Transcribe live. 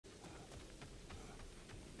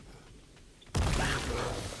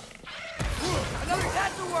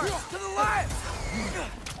More! To the left!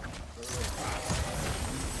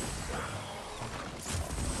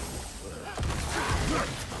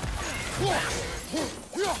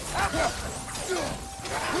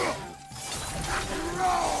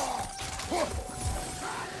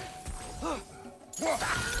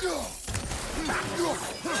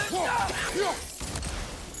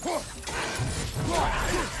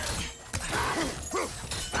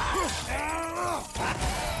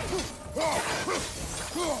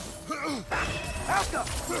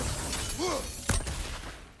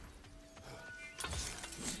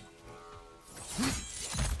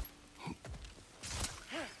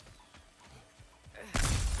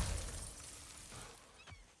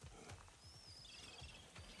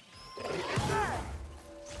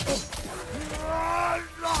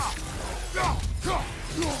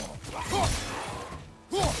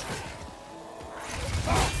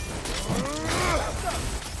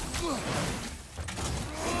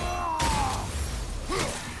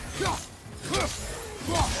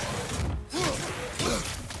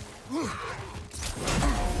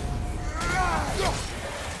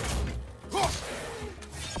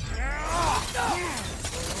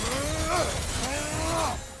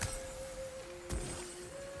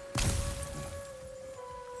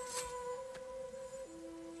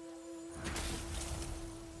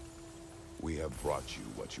 We have brought you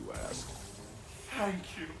what you asked. Thank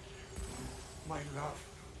you, my love.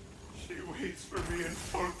 She waits for me in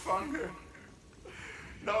full hunger.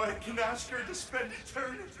 Now I can ask her to spend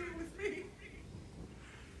eternity with me.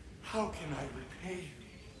 How can I repay you?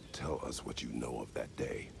 Tell us what you know of that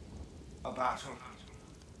day. A battle.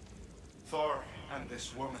 Thor and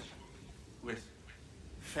this woman with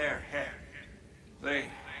fair hair. They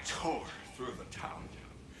tore through the town.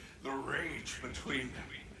 The rage between them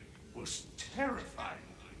was terrifying.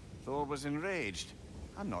 Thor was enraged.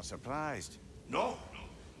 I'm not surprised. No.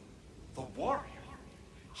 The warrior.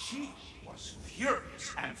 She was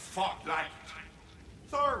furious and fought like it.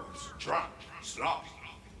 Thor was drunk, sloppy,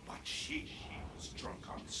 but she was drunk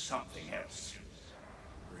on something else.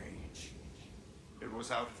 Rage. It was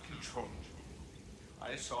out of control.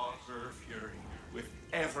 I saw her fury with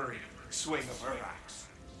every swing of her axe.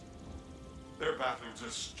 Their battle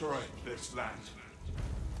destroyed this land.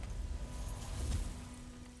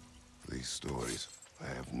 These stories,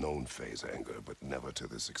 I have known Faye's anger, but never to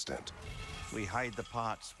this extent. We hide the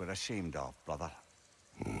parts we're ashamed of, brother.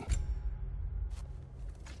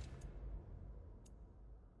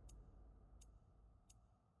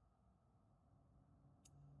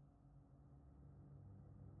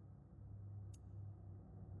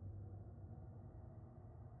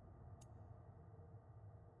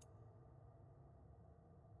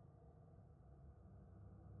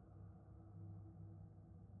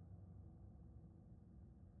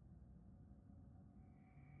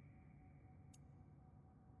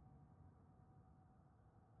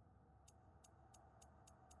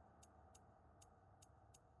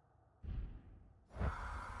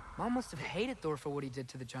 Mom must have hated Thor for what he did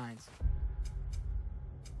to the Giants.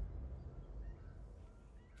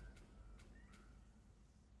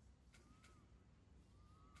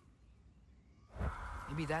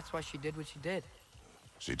 Maybe that's why she did what she did.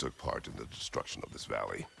 She took part in the destruction of this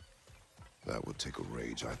valley. That would take a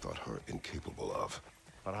rage I thought her incapable of.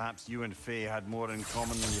 Perhaps you and Faye had more in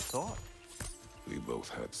common than you thought. We both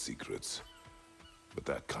had secrets. But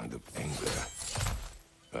that kind of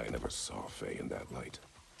anger... I never saw Faye in that light.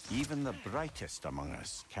 Even the brightest among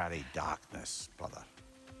us carry darkness, brother.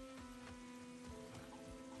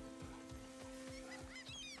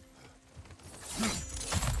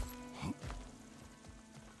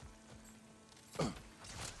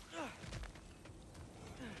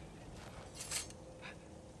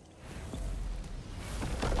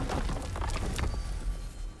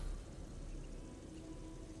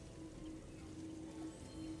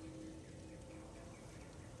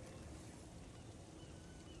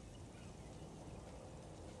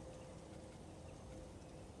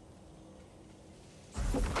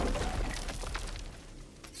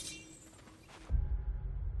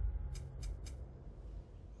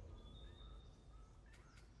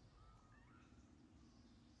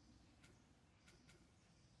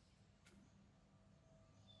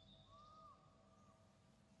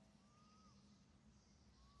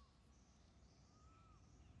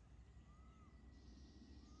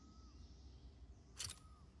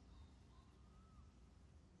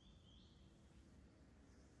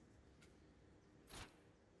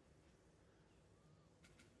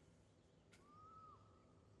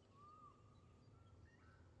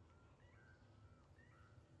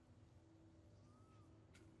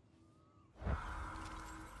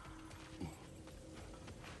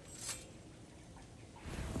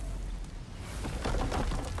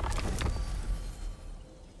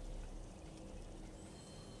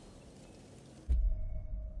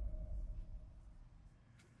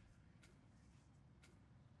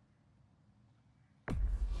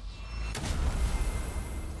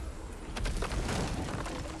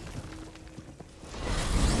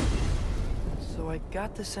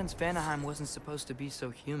 got the sense Vanaheim wasn't supposed to be so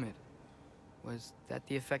humid. Was that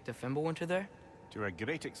the effect of Fimbulwinter there? To a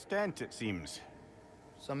great extent, it seems.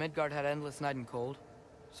 So Midgard had endless night and cold.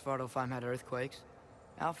 Svartalfheim had earthquakes.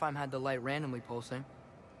 Alfheim had the light randomly pulsing.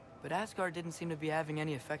 But Asgard didn't seem to be having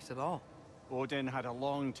any effects at all. Odin had a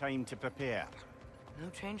long time to prepare. No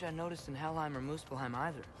change I noticed in Helheim or Muspelheim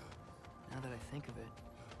either, now that I think of it.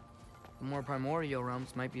 The more primordial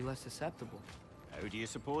realms might be less susceptible. How do you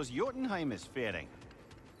suppose Jotunheim is faring?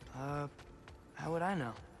 How would I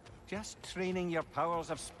know? Just training your powers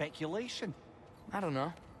of speculation. I don't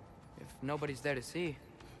know. If nobody's there to see,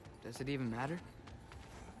 does it even matter?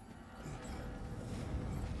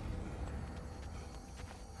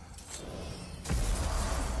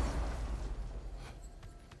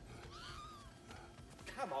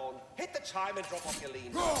 Come on, hit the chime and drop off your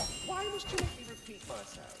lean. Why must you make me repeat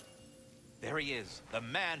myself? There he is, the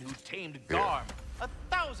man who tamed Garm.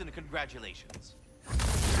 1,000 congratulations.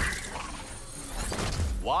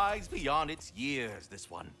 Wise beyond its years, this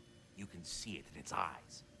one. You can see it in its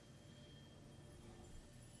eyes.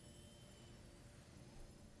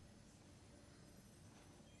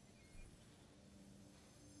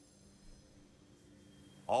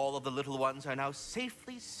 All of the little ones are now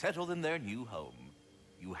safely settled in their new home.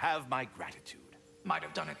 You have my gratitude. Might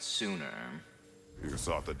have done it sooner. You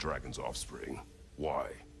sought the dragon's offspring. Why?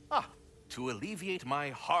 To alleviate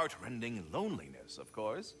my heart-rending loneliness, of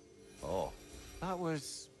course. Oh, that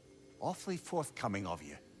was awfully forthcoming of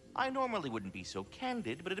you. I normally wouldn't be so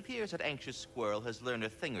candid, but it appears that Anxious Squirrel has learned a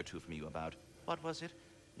thing or two from you about, what was it?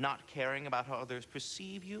 Not caring about how others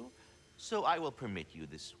perceive you? So I will permit you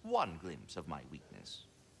this one glimpse of my weakness.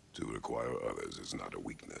 To require others is not a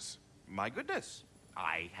weakness. My goodness,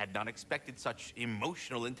 I had not expected such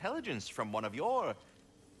emotional intelligence from one of your...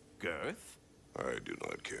 girth? I do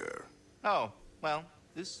not care. Oh, well,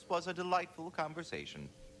 this was a delightful conversation.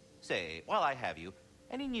 Say, while I have you,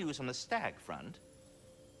 any news on the stag front?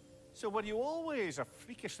 So were you always a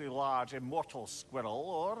freakishly large immortal squirrel,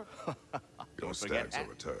 or... Your stags are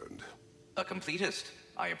returned. A completist.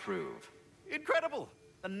 I approve. Incredible!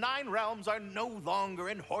 The 9 realms are no longer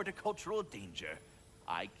in horticultural danger.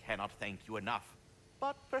 I cannot thank you enough,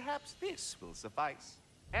 but perhaps this will suffice.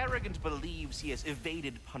 Arrogant believes he has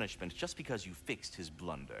evaded punishment just because you fixed his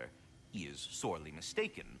blunder. He is sorely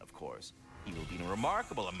mistaken, of course. He will be in a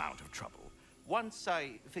remarkable amount of trouble. Once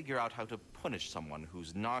I figure out how to punish someone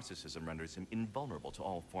whose narcissism renders him invulnerable to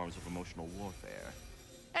all forms of emotional warfare.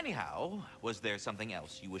 Anyhow, was there something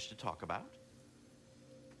else you wish to talk about?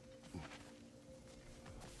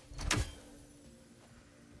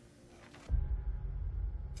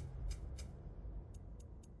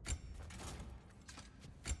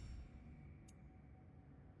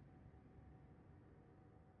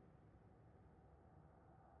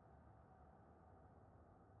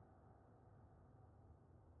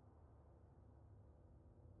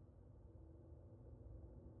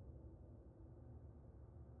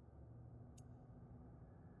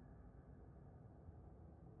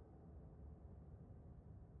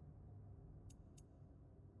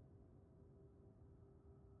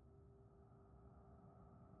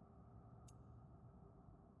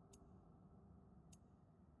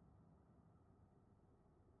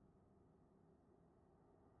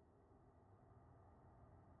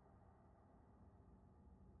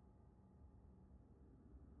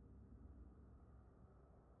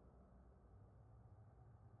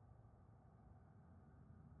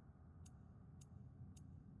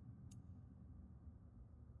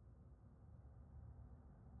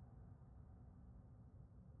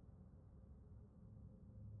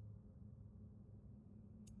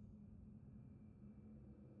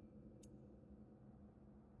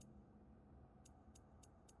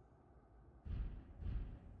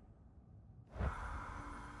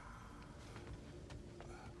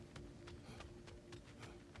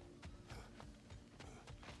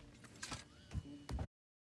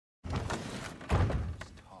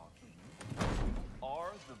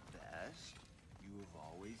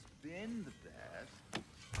 Been the best.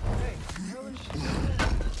 Hey, how is she?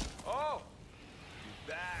 Oh,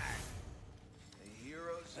 you're back. The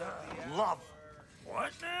heroes of the hour. Love.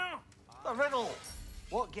 What now? The riddle.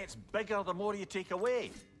 What gets bigger the more you take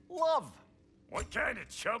away? Love. What kind of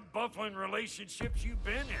chub-buffling relationships you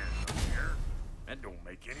been in here? That don't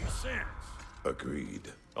make any sense. Agreed.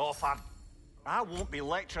 Oh, I won't be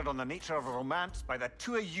lectured on the nature of romance by the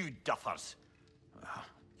two of you duffers.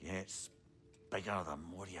 Gets bigger the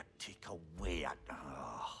more you take away it. I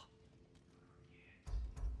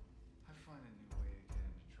find a new way to get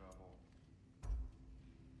into trouble.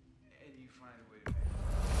 And you find a way to make it.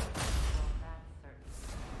 Well, that's certain.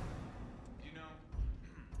 You know,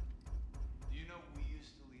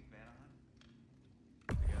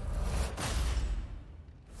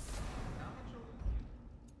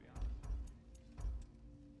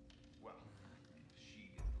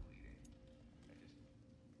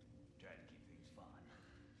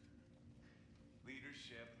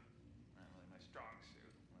 leadership. Not really my strong suit,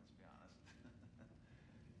 let's be honest.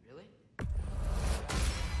 Really?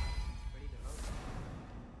 Pretty devoted.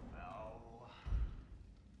 Well,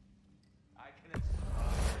 I can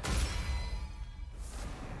inspire.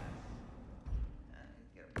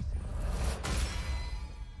 Get him to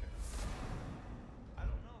I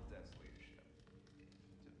don't know if that's leadership.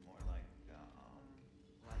 Is it more like,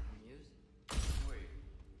 Like a muse? wait,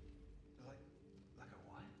 like a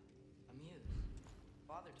what? A muse.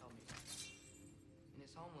 Father told me. In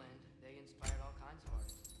his homeland, they inspired all kinds of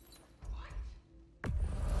artists. What?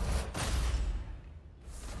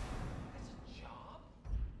 That's a job?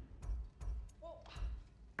 Well,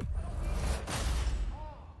 I don't mean it.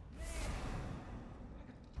 Oh, man.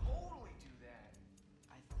 I could totally do that.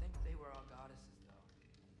 I think they were all goddesses, though.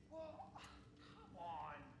 Well, come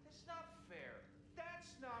on. That's not fair.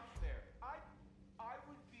 That's not fair. I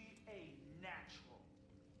would be a natural.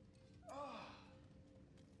 Oh.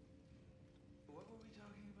 What were we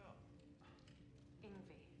talking about?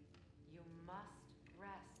 Ingvi, you must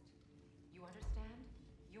rest. You understand?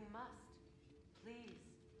 You must. Please,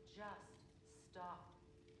 just stop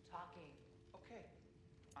talking. Okay,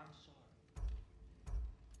 I'm sorry.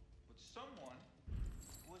 But someone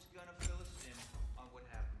was gonna fill us in on what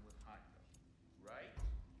happened with Heimdall, right?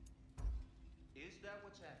 Is that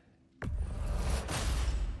what's happening?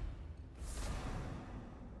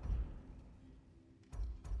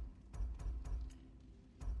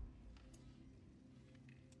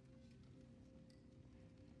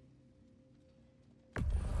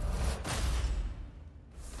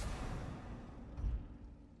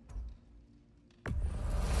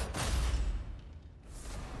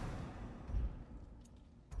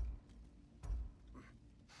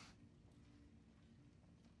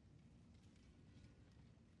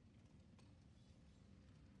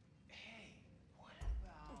 Hey, what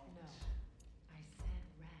about... No, I said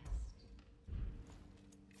rest.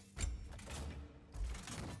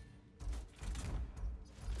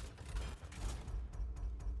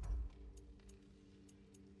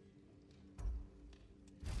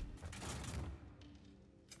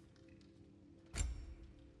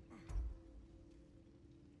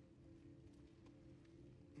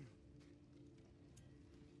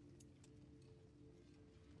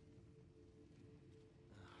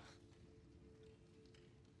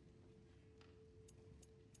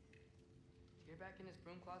 You're back in his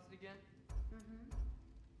broom closet again? Mm-hmm.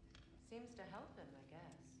 Seems to help him, I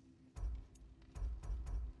guess.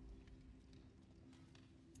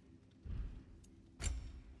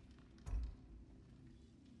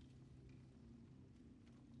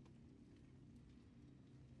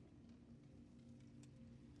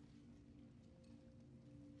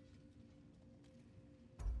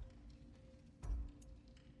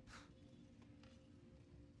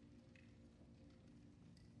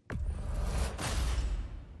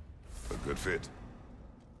 A good fit.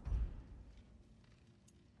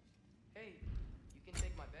 Hey, you can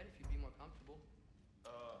take my bed if you'd be more comfortable.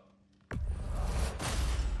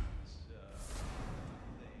 This,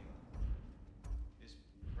 thing is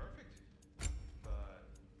perfect, but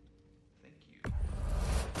thank you.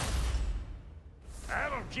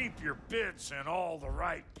 That'll keep your bits in all the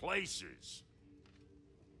right places.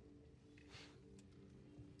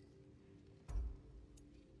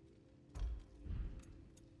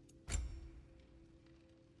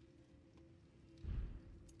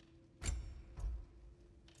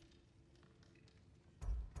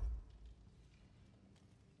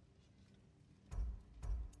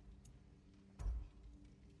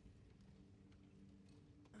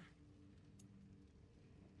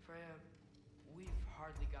 Freya, we've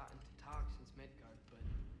hardly gotten to talk since Midgard, but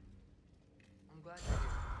I'm glad you're here.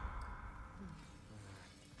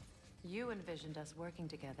 You envisioned us working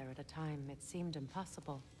together at a time it seemed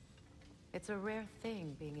impossible. It's a rare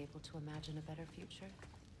thing being able to imagine a better future.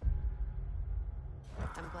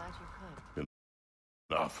 I'm glad you could.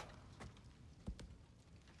 Enough.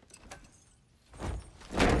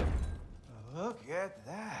 Look at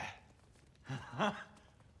that.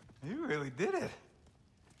 You really did it.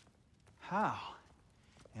 How,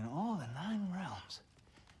 in all the 9 realms,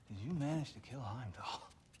 did you manage to kill Heimdall?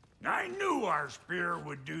 I knew our spear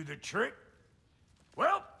would do the trick.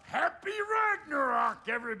 Well, happy Ragnarok,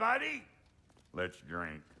 everybody! Let's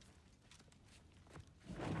drink.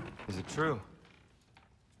 Is it true?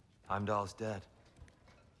 Heimdall's dead.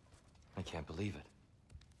 I can't believe it.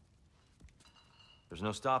 There's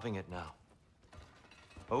no stopping it now.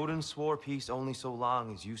 Odin swore peace only so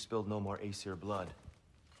long as you spilled no more Aesir blood.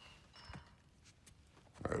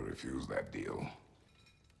 I refuse that deal.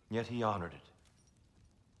 Yet he honored it.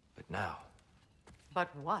 But now,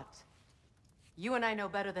 But what? You and I know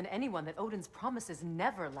better than anyone that Odin's promises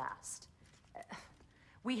never last.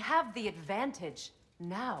 We have the advantage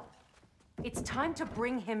now. It's time to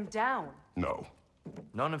bring him down. No.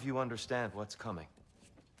 None of you understand what's coming.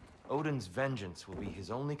 Odin's vengeance will be his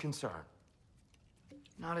only concern.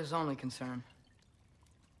 Not his only concern.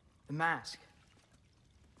 The mask.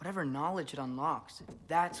 Whatever knowledge it unlocks,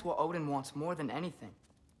 that's what Odin wants more than anything.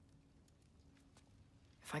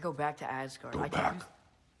 If I go back to Asgard, Go back.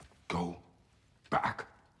 Go back.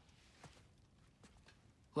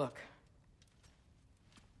 Look.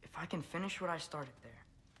 If I can finish what I started there,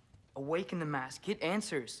 awaken the mask, get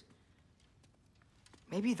answers,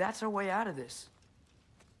 maybe that's our way out of this.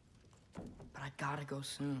 But I gotta go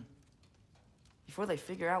soon. Before they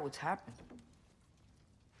figure out what's happened.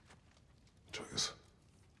 Atreus,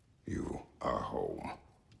 you are home.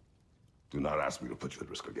 Do not ask me to put you at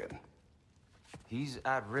risk again. He's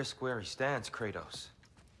at risk where he stands, Kratos.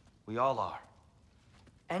 We all are.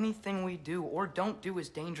 Anything we do or don't do is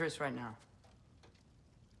dangerous right now.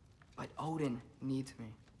 But Odin needs me.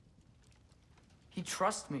 He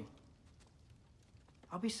trusts me.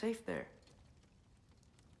 I'll be safe there.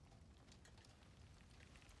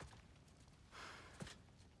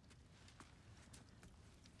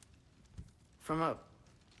 From a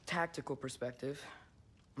tactical perspective,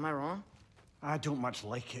 am I wrong? I don't much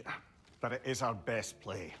like it, but it is our best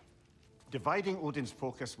play. Dividing Odin's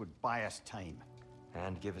focus would buy us time.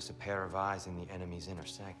 And give us a pair of eyes in the enemy's inner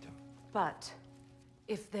sanctum. But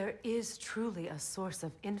if there is truly a source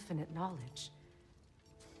of infinite knowledge,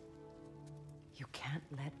 you can't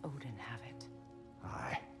let Odin have it.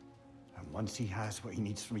 Aye. And once he has what he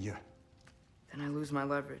needs from you... Then I lose my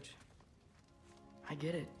leverage. I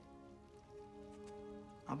get it.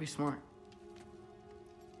 I'll be smart.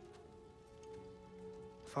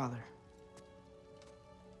 Father,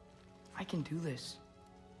 I can do this.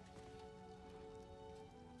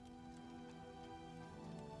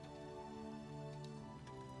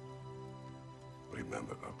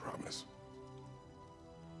 Remember our promise.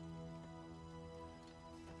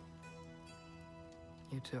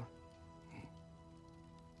 You too.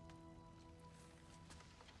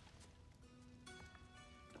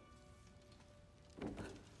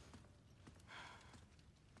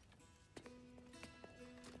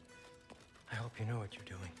 I hope you know what you're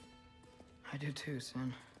doing. I do too,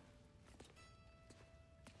 Sin.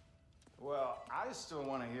 Well, I still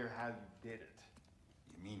want to hear how you did it.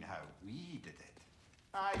 You mean how we did it?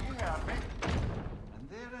 Ah, you have me. And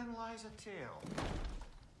therein lies a tale.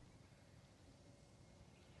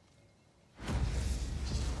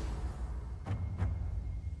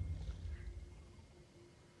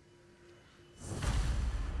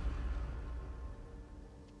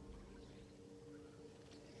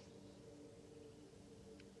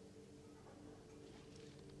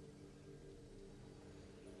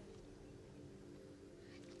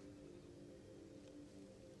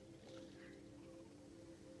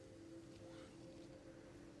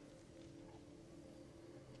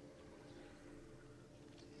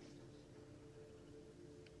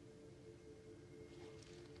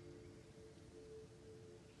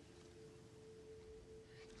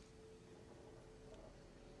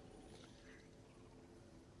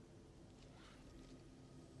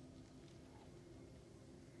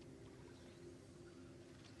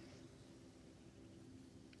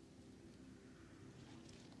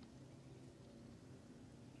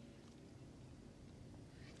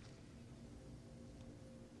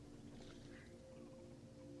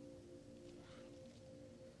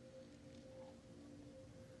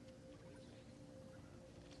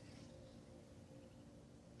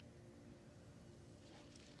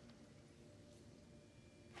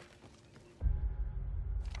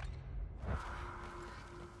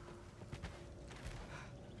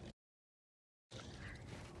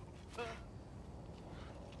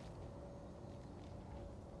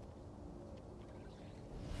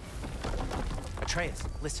 Atreus,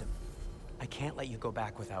 listen. I can't let you go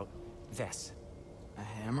back without this. A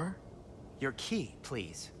hammer? Your key,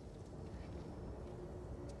 please.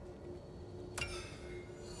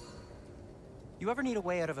 You ever need a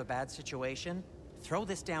way out of a bad situation? Throw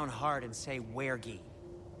this down hard and say wergi.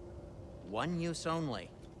 One use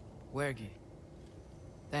only. Wergi.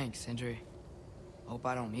 Thanks, Sindri. Hope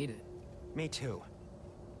I don't need it. Me too.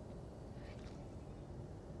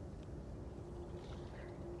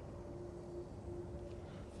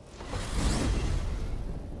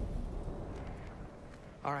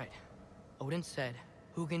 All right. Odin said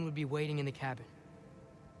Hugin would be waiting in the cabin.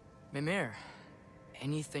 Mimir,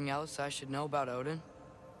 anything else I should know about Odin?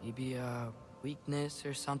 Maybe a weakness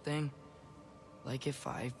or something? Like if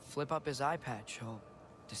I flip up his eye patch, he'll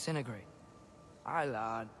disintegrate. Hi,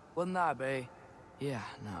 lad. Wasn't that, bae? Yeah,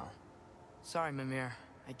 no. Sorry, Mimir.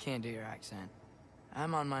 I can't do your accent.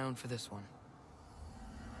 I'm on my own for this one.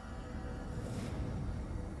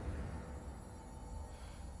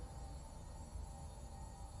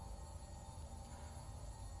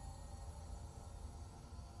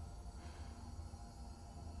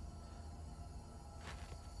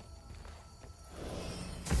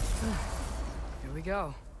 Here we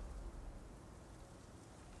go.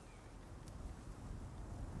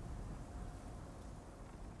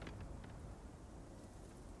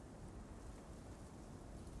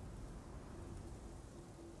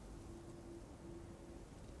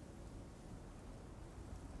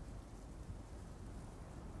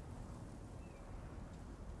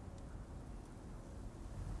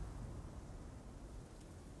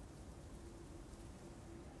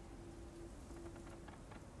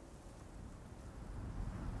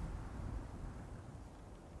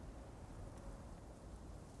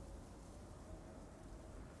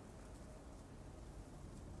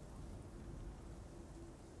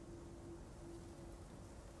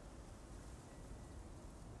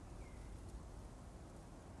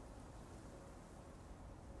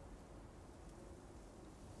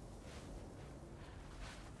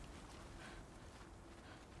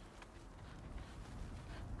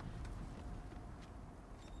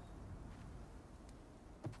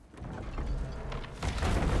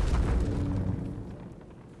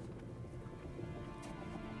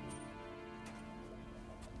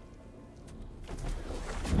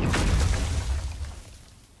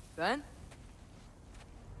 Ben?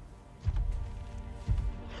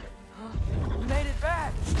 You made it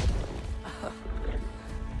back!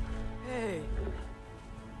 Hey.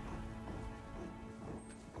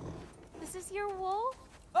 This is your wolf?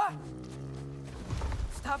 Ah!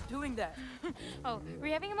 Stop doing that. Oh, were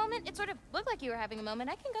you having a moment? It sort of looked like you were having a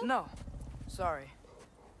moment. I can go. No. Sorry.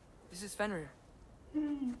 This is Fenrir.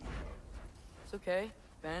 It's okay,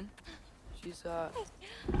 Ben. She's, So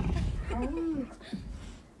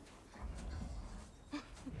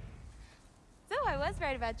I was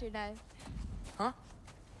right about your knife. Huh?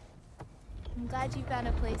 I'm glad you found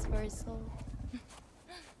a place for his soul.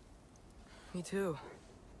 Me too.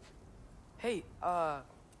 Hey,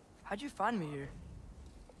 how'd you find me here?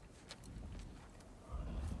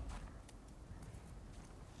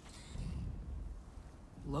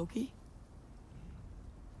 Loki?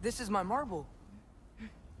 This is my marble.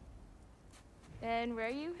 And where are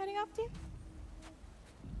you heading off to?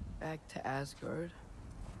 Back to Asgard.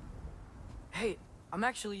 Hey, I'm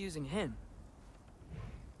actually using him.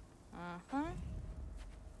 Uh-huh.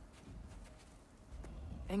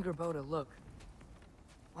 Angerboda, look.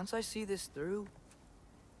 Once I see this through,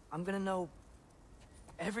 I'm gonna know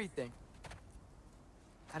everything.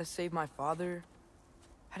 How to save my father,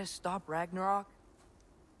 how to stop Ragnarok,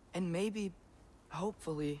 and maybe,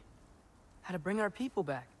 hopefully, how to bring our people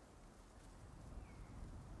back.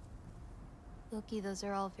 Loki, those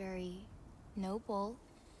are all very noble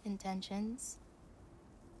intentions.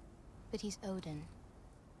 But he's Odin.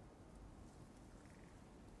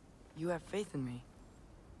 You have faith in me,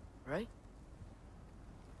 right?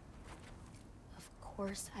 Of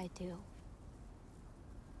course I do.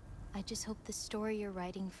 I just hope the story you're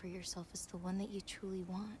writing for yourself is the one that you truly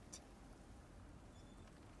want.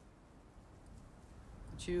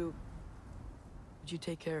 Would you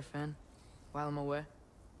take care of Fen while I'm away?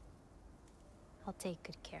 I'll take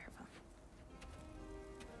good care of him.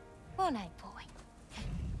 Won't I, boy?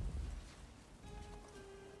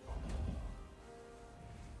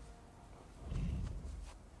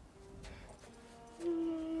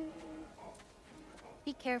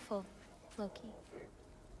 Be careful, Loki.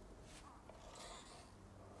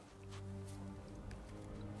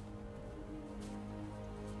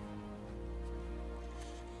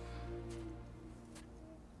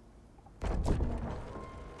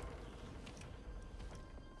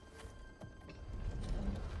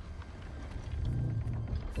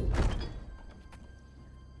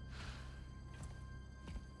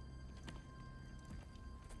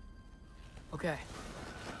 Okay.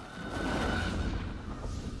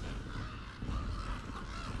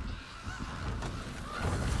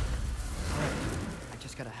 I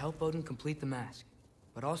just gotta help Odin complete the mask,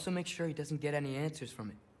 but also make sure he doesn't get any answers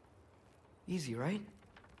from it. Easy, right?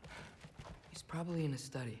 He's probably in his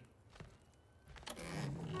study.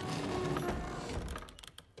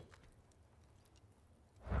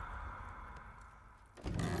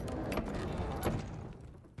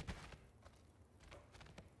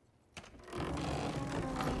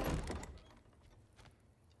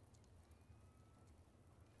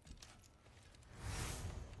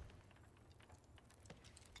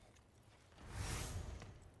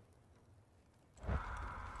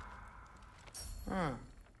 Huh.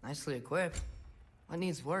 Nicely equipped. What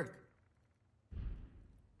needs work?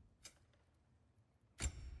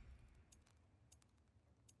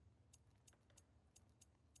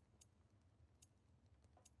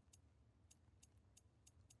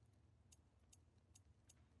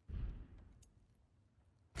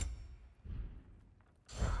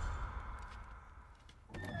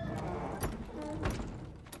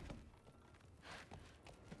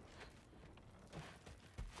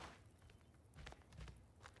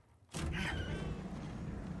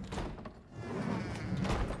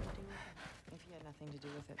 To do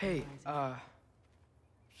with it. Hey,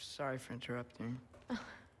 sorry for interrupting.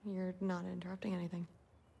 You're not interrupting anything.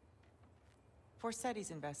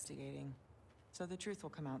 Forseti's investigating, so the truth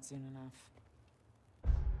will come out soon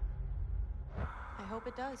enough. I hope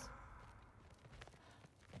it does.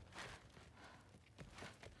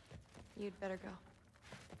 You'd better go.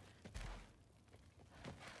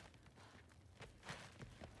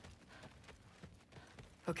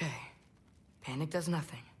 Okay. Panic does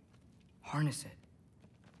nothing. Harness it.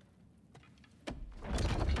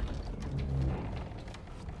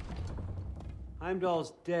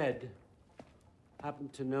 Heimdall's dead. Happen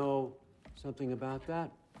to know something about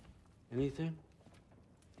that? Anything?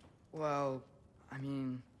 Well, I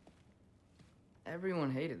mean,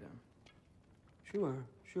 everyone hated him.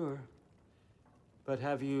 Sure. But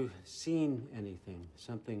have you seen anything?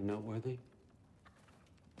 Something noteworthy?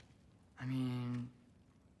 I mean,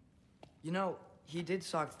 you know, he did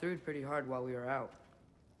sock through pretty hard while we were out.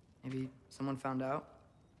 Maybe someone found out?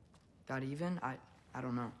 Got even? I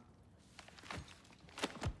don't know.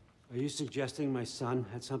 Are you suggesting my son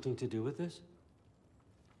had something to do with this?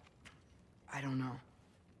 I don't know.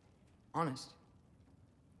 Honest.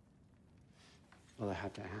 Well, I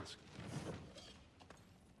had to ask.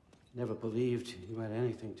 Never believed you had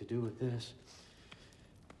anything to do with this.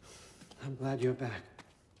 I'm glad you're back.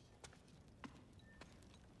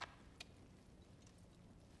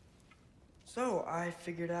 So, I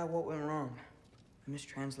figured out what went wrong. I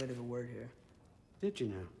mistranslated a word here. Did you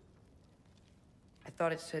now? I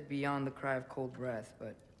thought it said beyond the cry of cold breath,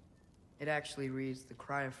 but it actually reads the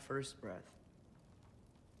cry of first breath.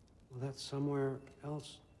 Well, that's somewhere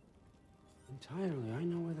else entirely. I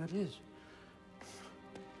know where that is.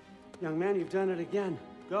 Young man, you've done it again.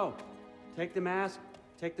 Go. Take the mask,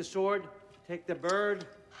 take the sword, take the bird.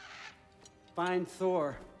 Find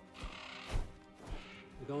Thor.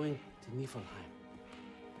 We're going to Niflheim.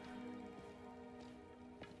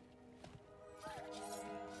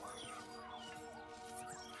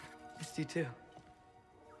 Missed you too.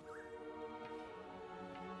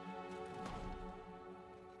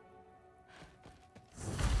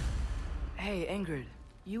 Hey, Ingrid,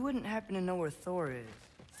 you wouldn't happen to know where Thor is?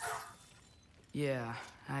 Yeah,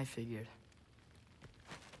 I figured.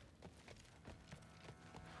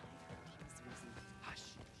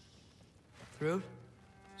 Through?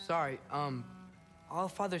 Sorry,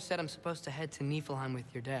 Allfather said I'm supposed to head to Niflheim with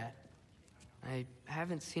your dad. I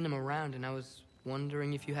haven't seen him around, and I was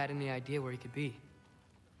wondering if you had any idea where he could be.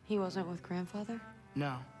 He wasn't with Grandfather?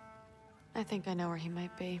 No. I think I know where he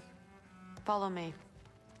might be. Follow me.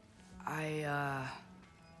 I,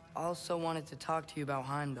 also wanted to talk to you about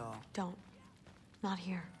Heimdall. Don't. Not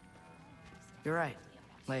here. You're right.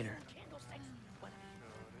 Later.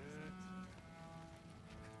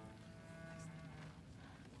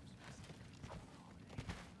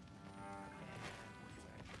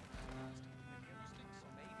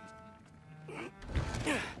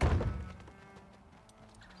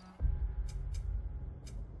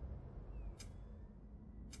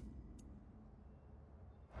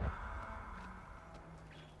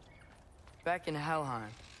 Back in Helheim,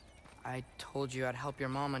 I told you I'd help your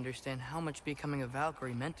mom understand how much becoming a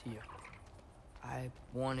Valkyrie meant to you. I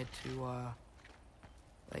wanted to,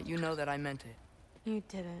 let you know that I meant it. You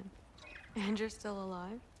didn't. And you're still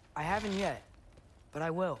alive? I haven't yet, but I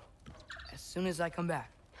will, as soon as I come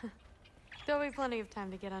back. There'll be plenty of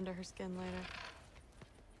time to get under her skin later.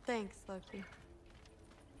 Thanks, Loki.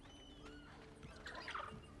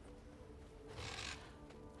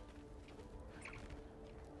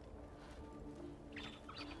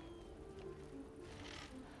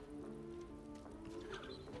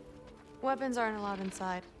 Weapons aren't allowed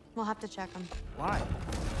inside. We'll have to check them. Why?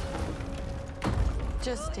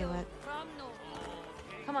 Just do it.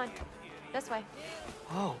 Come on. This way.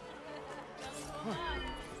 Oh. Huh.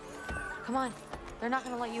 Come on. They're not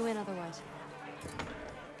gonna let you in otherwise.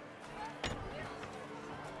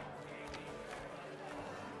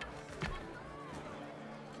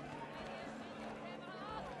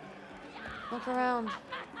 Look around.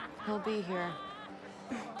 He'll be here.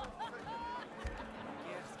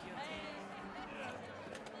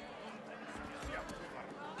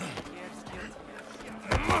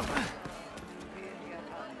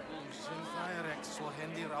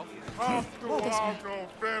 yourself. After all, go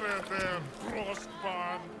better than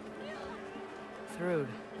Frostbond. Thrud,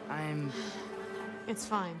 I'm... It's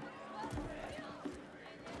fine.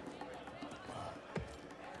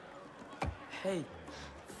 Hey,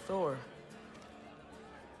 Thor.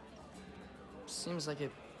 Seems like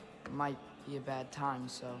it might be a bad time,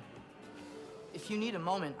 so... If you need a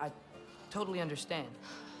moment, I totally understand.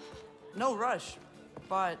 No rush,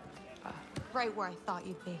 but... Right where I thought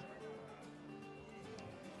you'd be.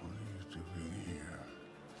 What are you doing here?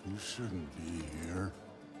 You shouldn't be here.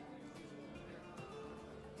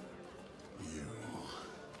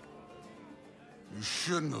 You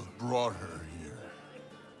shouldn't have brought her here.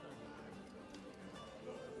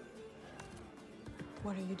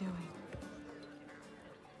 What are you doing?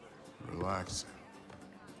 Relaxing.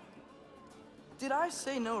 Did I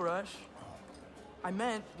say no rush? I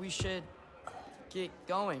meant we should get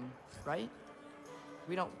going, right?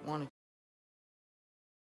 We don't want to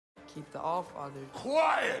keep the Allfather...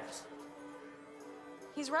 Quiet!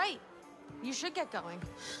 He's right. You should get going.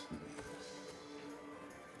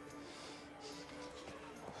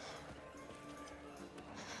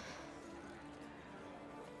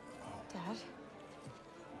 Dad?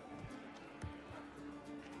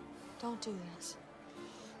 Don't do this.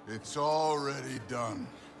 It's already done.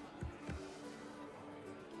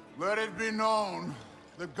 Let it be known,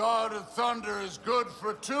 the God of Thunder is good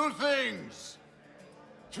for two things.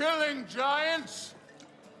 Killing giants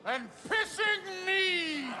and pissing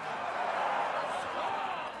me!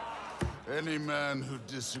 Any man who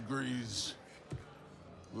disagrees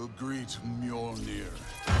will greet Mjolnir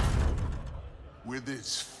with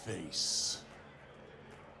his face.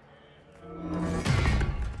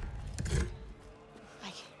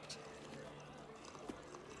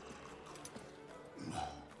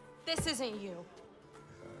 This isn't you.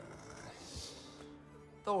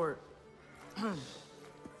 Thor...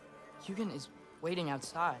 Hugin is waiting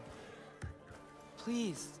outside.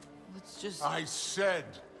 Please, let's just... I said,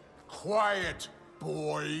 quiet,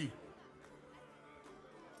 boy.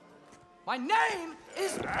 My name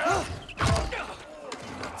is...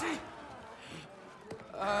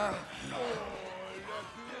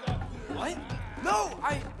 What? No,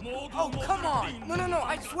 Oh, come on! No,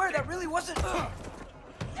 I swear that really wasn't...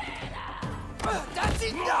 That's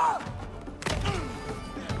enough!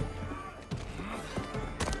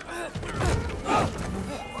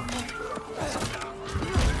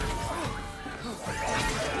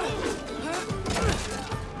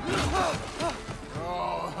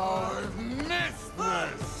 Oh, how I've missed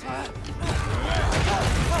this!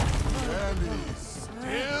 And he's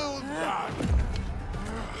still got it.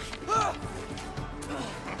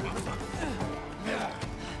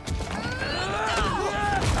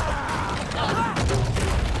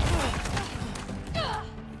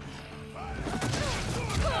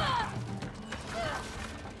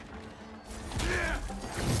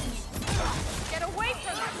 Get away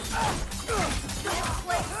from him! This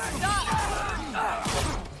place sucks!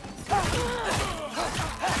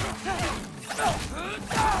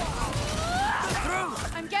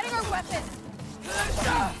 I'm getting our weapon!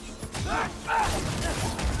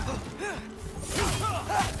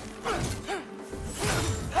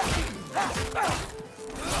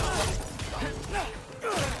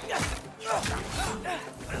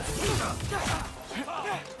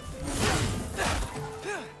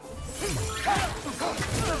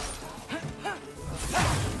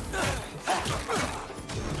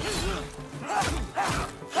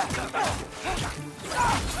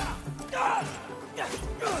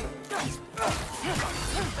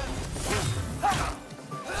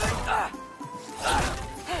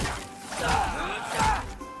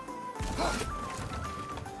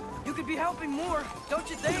 You could be helping more, don't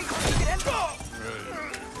you think? You could end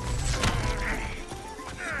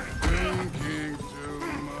Thinking too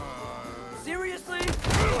much. Seriously?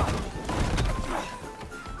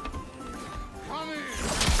 Come here.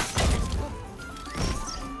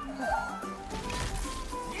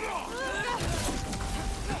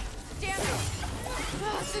 Damn it!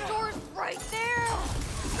 The door's right there!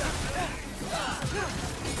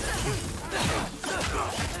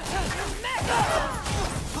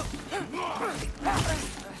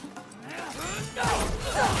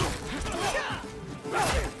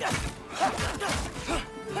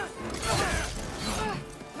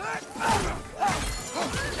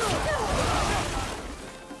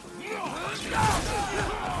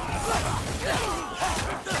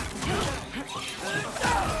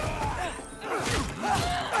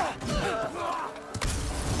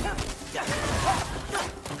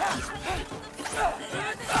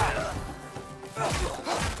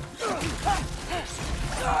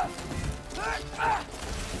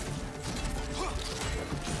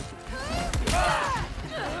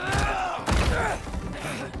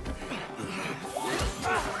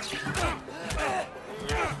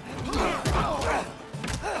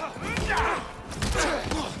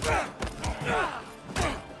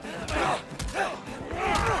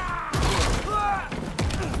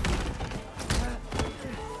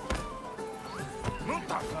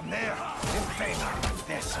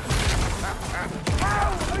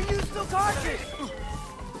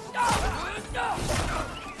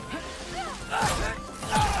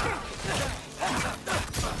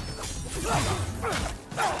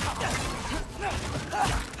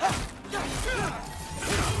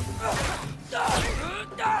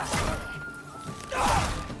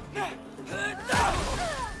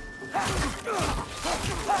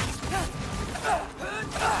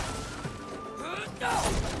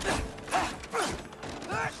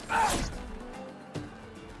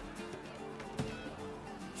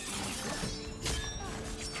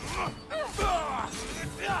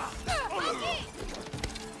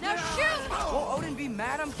 be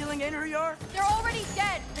mad I'm killing Einherjar? They're already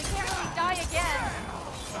dead. They can't really die again.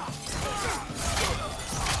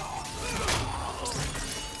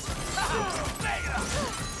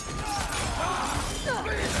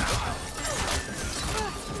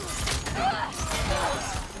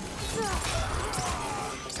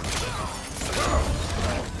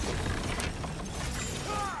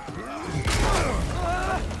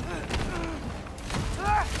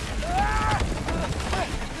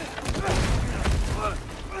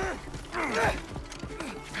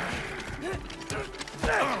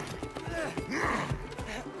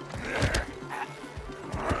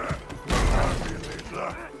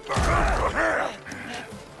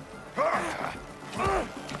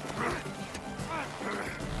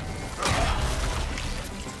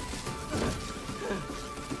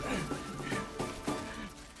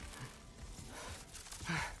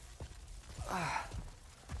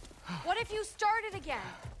 What if you start it again?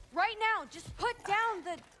 Right now, just put down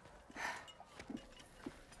the...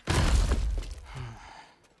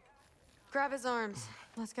 Grab his arms.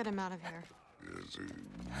 Let's get him out of here. It's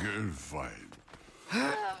a good fight.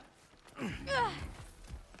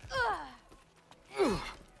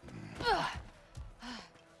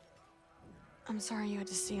 I'm sorry you had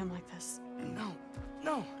to see him like this.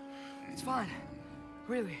 No, it's fine.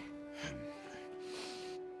 Really.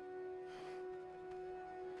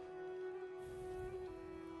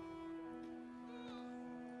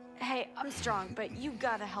 Hey, I'm strong, but you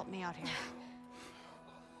gotta help me out here.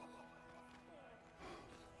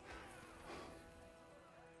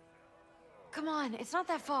 Come on, it's not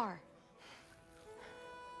that far.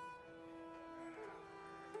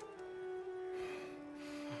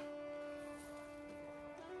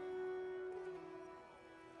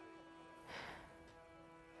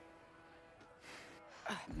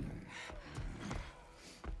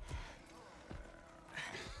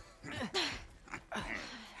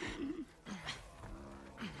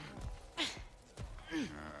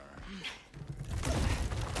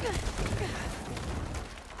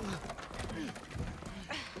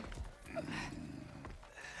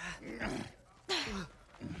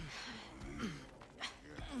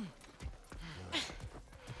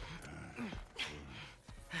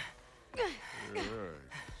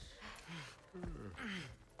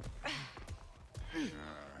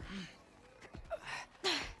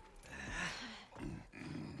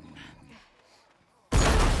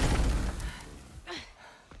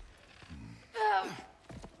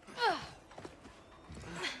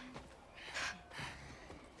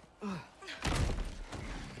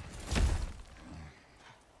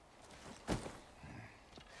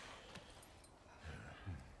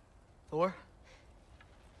 Thor?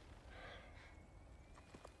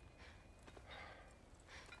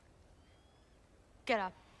 Get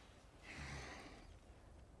up.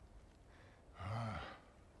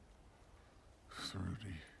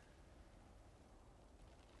 Thrudy.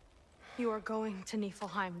 You are going to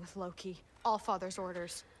Niflheim with Loki. Allfather's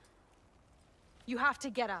orders. You have to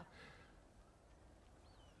get up.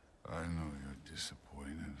 I know you're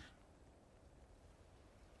disappointed.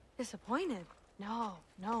 Disappointed? No.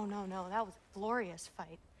 That was a glorious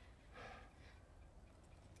fight.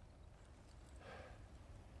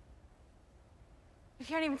 You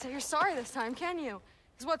can't even say you're sorry this time, can you?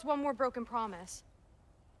 Because what's one more broken promise?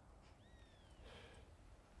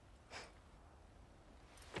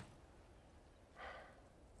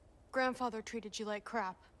 Grandfather treated you like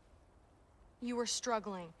crap. You were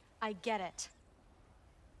struggling. I get it.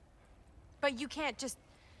 But you can't just...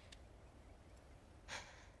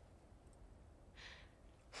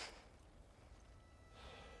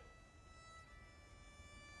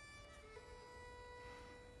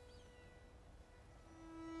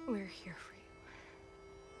 We're here for you.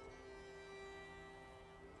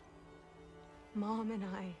 Mom and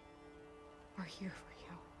I are here for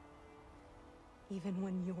you. Even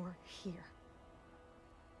when you're here.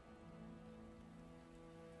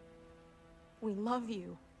 We love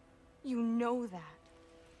you. You know that.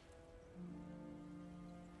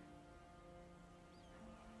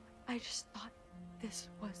 I just thought this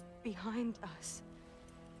was behind us.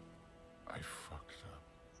 I fucked up.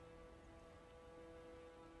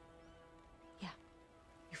 Yeah,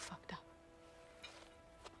 you fucked up.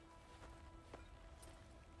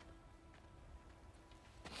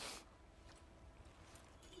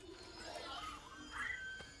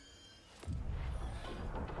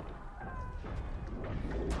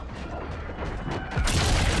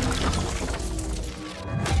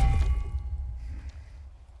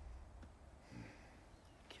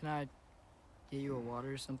 Can I get you a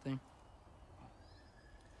water or something?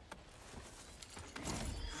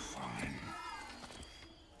 Fine.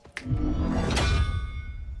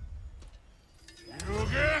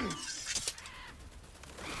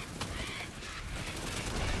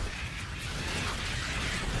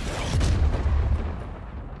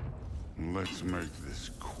 Let's make this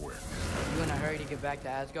quick. You in a hurry to get back to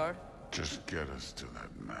Asgard? Just get us to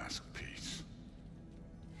that mask piece.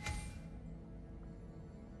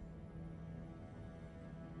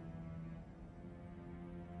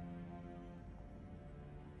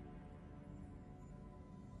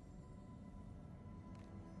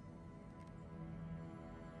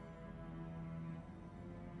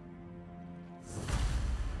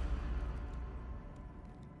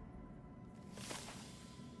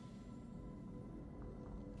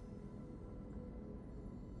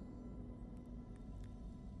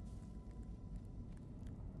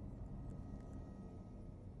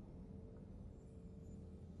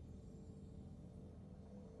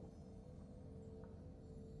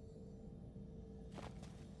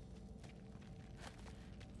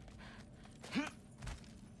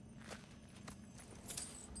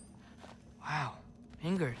 Wow,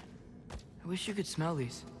 Ingrid. I wish you could smell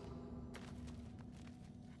these.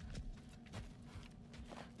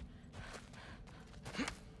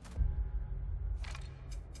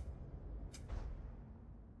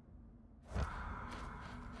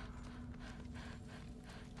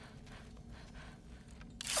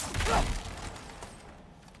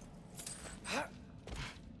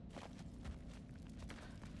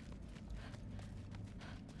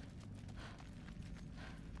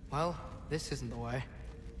 Well, this isn't the way.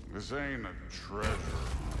 This ain't a treasure.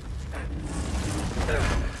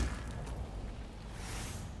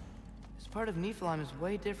 This part of Niflheim is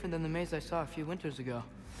way different than the maze I saw a few winters ago.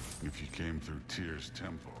 If you came through Tyr's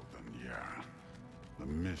temple, then yeah. The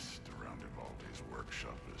mist around Ivaldi's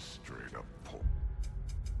workshop is straight up pulp.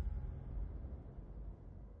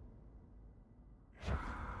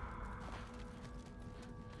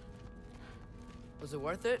 Was it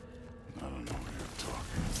worth it? I don't know what you're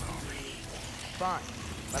talking about. Fine,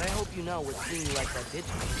 but I hope you know what seeing you like that did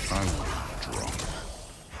to me. I was drunk,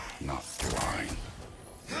 not blind.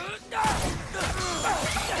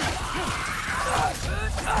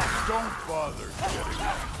 Don't bother getting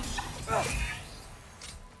up.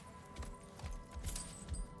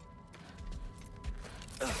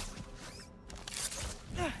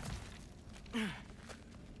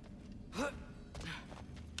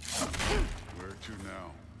 Where to now?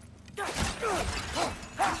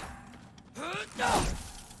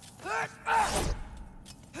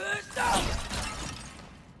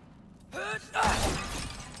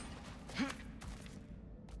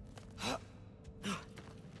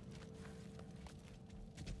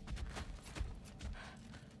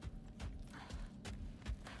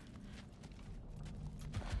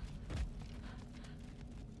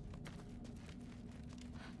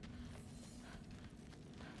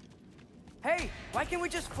 Hey, why can't we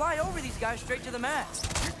just fly over these guys straight to the mast?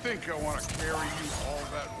 You think I want to carry you all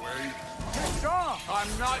that way? You're strong!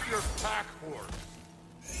 I'm not your pack horse.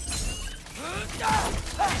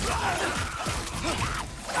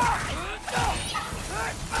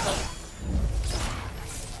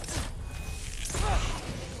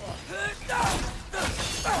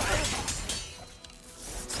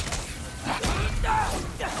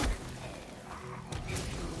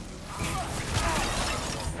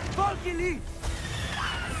 Valkyrie!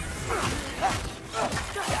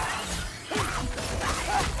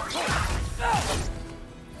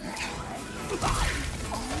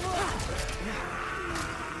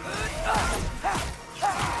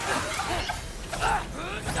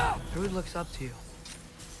 Druid looks up to you.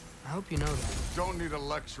 I hope you know that. Don't need a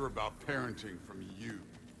lecture about parenting from you.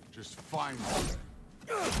 Just find me.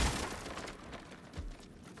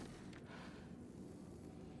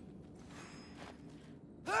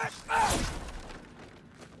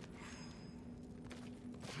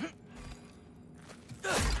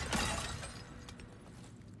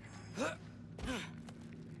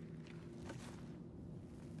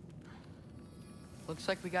 Looks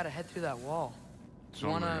like we gotta head through that wall.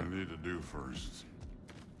 Something I need to do first.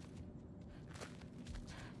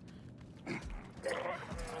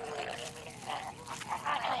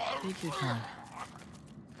 Take your time.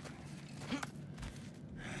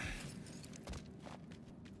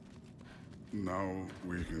 Now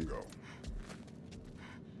we can go.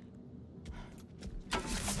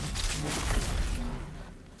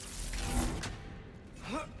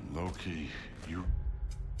 Loki, you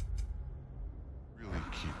really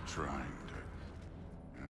keep trying to...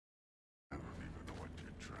 I don't even know what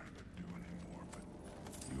you're trying to do anymore, but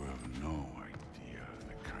you have no idea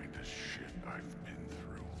the kind of shit I've been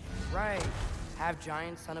through. Right. Half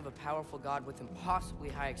giant, son of a powerful god with impossibly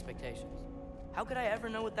high expectations. How could I ever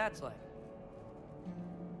know what that's like?